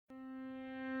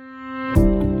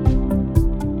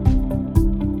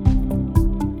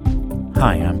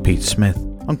Hi, I'm Pete Smith.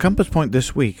 On Compass Point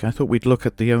this week, I thought we'd look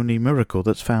at the only miracle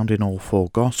that's found in all four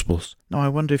Gospels. Now, I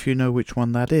wonder if you know which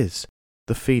one that is.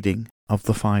 The feeding of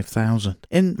the 5,000.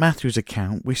 In Matthew's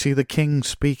account, we see the king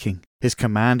speaking. His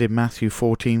command in Matthew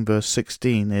 14 verse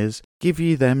 16 is, "Give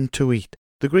ye them to eat."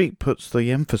 The Greek puts the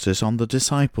emphasis on the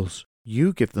disciples.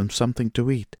 You give them something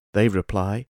to eat. They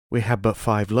reply, "We have but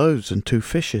 5 loaves and 2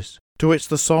 fishes." To which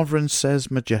the sovereign says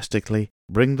majestically,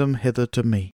 "Bring them hither to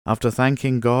me." After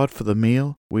thanking God for the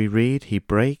meal, we read, He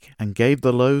brake and gave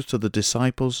the loaves to the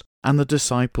disciples, and the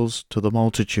disciples to the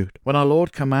multitude. When our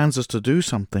Lord commands us to do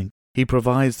something, He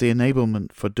provides the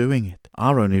enablement for doing it.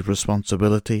 Our only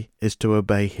responsibility is to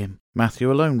obey Him.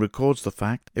 Matthew alone records the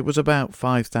fact it was about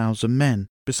 5,000 men,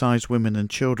 besides women and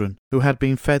children, who had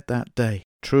been fed that day.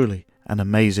 Truly an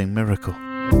amazing miracle.